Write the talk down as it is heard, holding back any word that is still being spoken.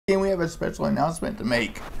And we have a special announcement to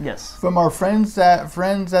make. Yes. From our friends at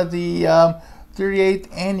the 38th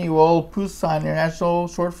Annual Busan International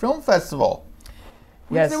Short Film Festival.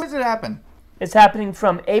 Yes. When does it happen? It's happening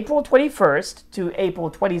from April 21st to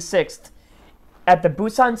April 26th at the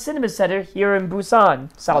Busan Cinema Center here in Busan,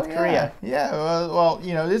 South Korea. Yeah, well,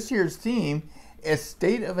 this year's theme is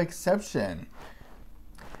State of Exception.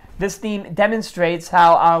 This theme demonstrates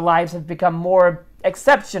how our lives have become more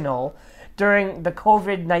exceptional during the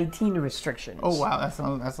COVID-19 restrictions. Oh, wow, that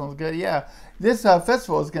sounds good, yeah. This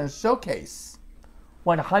festival is going to showcase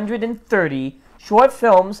 130 short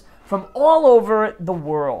films from all over the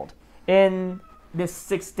world in this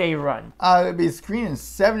 6-day run. It'll be screened in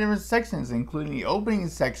 7 different sections, including the opening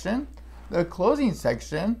section, the closing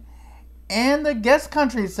section, and the guest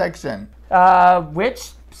country section.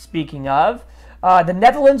 Which, speaking of, the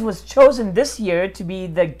Netherlands was chosen this year to be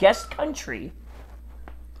the guest country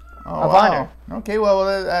of honor. Okay, well,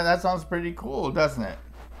 that sounds pretty cool, doesn't it?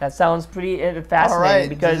 That sounds pretty fascinating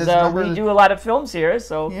because we do a lot of films here,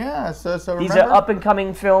 so yeah. So these are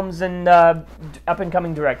up-and-coming films and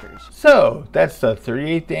up-and-coming directors. So that's the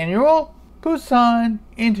 38th Annual Busan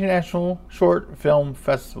International Short Film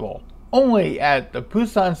Festival, only at the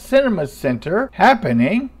Busan Cinema Center,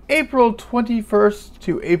 happening April 21st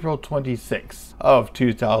to April 26th of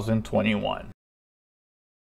 2021.